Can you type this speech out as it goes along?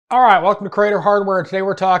All right, welcome to Creator Hardware. Today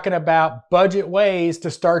we're talking about budget ways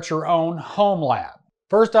to start your own home lab.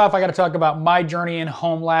 First off, I got to talk about my journey in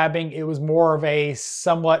home labbing. It was more of a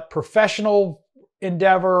somewhat professional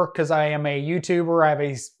endeavor because I am a YouTuber. I have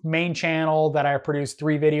a main channel that I produce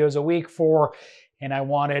 3 videos a week for, and I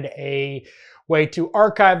wanted a way to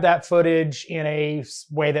archive that footage in a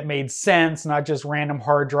way that made sense, not just random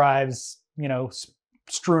hard drives,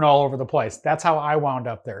 strewn all over the place. That's how I wound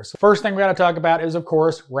up there. So first thing we got to talk about is, of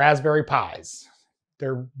course, Raspberry Pis.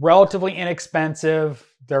 They're relatively inexpensive.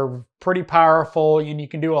 They're pretty powerful, and you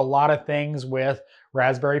can do a lot of things with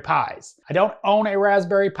Raspberry Pis. I don't own a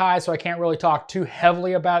Raspberry Pi, so I can't really talk too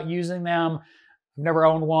heavily about using them. I've never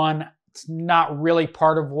owned one. It's not really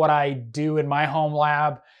part of what I do in my home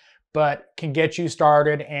lab, but can get you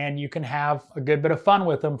started, and you can have a good bit of fun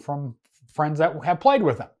with them from friends that have played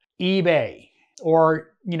with them. eBay.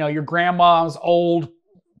 Or, your grandma's old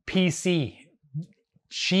PC.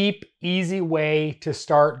 Cheap, easy way to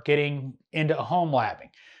start getting into home labbing.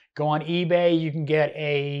 Go on eBay, you can get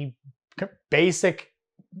a basic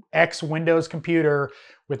X Windows computer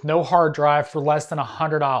with no hard drive for less than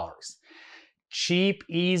 $100. Cheap,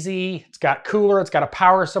 easy, it's got cooler, it's got a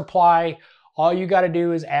power supply. All you got to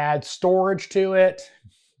do is add storage to it,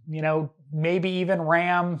 maybe even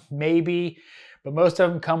RAM, maybe. But most of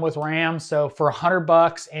them come with RAM. So for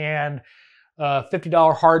 $100 and a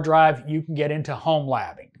 $50 hard drive, you can get into home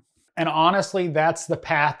labbing. And honestly, that's the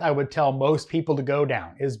path I would tell most people to go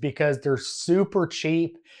down, is because they're super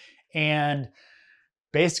cheap and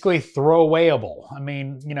basically throwawayable. I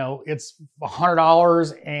mean, it's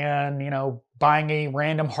 $100 and, buying a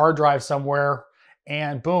random hard drive somewhere,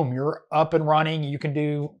 and boom, you're up and running. You can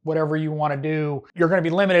do whatever you want to do. You're going to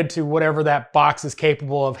be limited to whatever that box is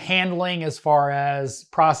capable of handling as far as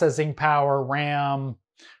processing power, RAM,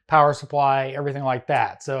 power supply, everything like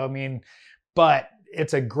that. So, but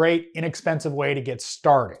it's a great inexpensive way to get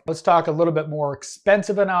started. Let's talk a little bit more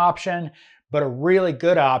expensive an option, but a really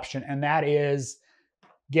good option, and that is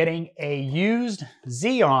getting a used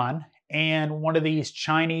Xeon and one of these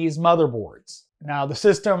Chinese motherboards. Now, the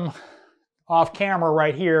system off camera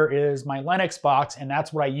right here is my Linux box, and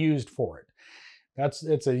that's what I used for it.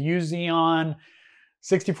 It's a used Xeon,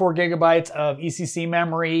 64 gigabytes of ECC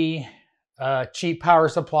memory, cheap power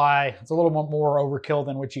supply. It's a little bit more overkill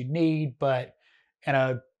than what you'd need, but in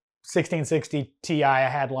a 1660 Ti I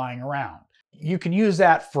had lying around. You can use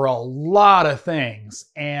that for a lot of things,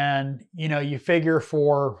 and you figure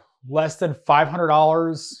for less than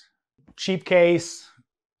 $500, cheap case,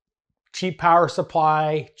 cheap power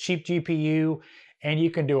supply, cheap GPU, and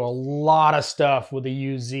you can do a lot of stuff with a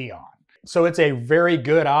used Xeon. So it's a very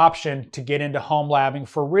good option to get into home labbing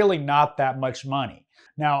for really not that much money.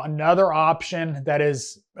 Now, another option that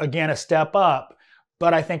is, again, a step up,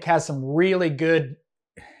 but I think has some really good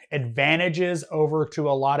advantages over to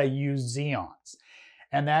a lot of used Xeons.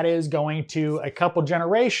 And that is going to a couple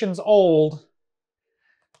generations old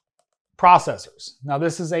processors. Now,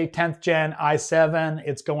 this is a 10th gen i7.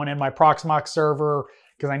 It's going in my Proxmox server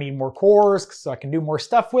because I need more cores so I can do more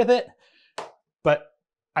stuff with it. But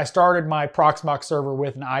I started my Proxmox server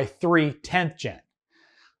with an i3 10th gen.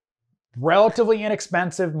 Relatively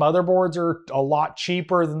inexpensive. Motherboards are a lot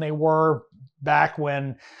cheaper than they were back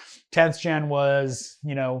when 10th gen was,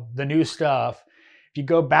 the new stuff. If you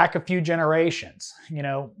go back a few generations,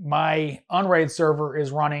 my Unraid server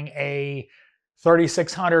is running a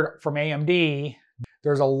 3600 from AMD.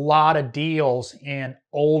 There's a lot of deals in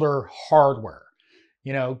older hardware.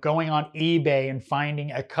 Going on eBay and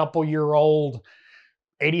finding a couple-year-old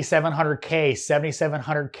 8700K,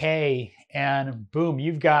 7700K, and boom,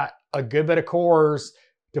 you've got a good bit of cores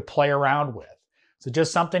to play around with. So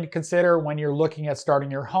just something to consider when you're looking at starting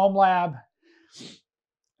your home lab.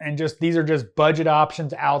 And these are just budget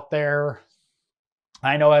options out there.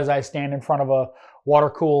 I know as I stand in front of a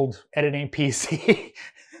water-cooled editing PC,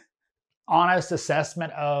 honest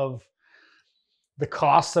assessment of the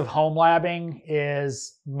costs of home labbing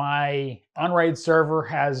is my Unraid server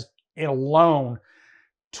has alone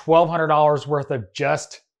 $1,200 worth of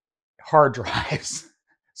just hard drives.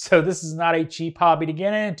 So this is not a cheap hobby to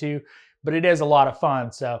get into, but it is a lot of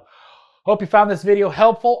fun. So hope you found this video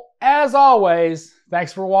helpful. As always,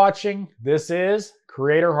 thanks for watching. This is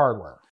Creator Hardware.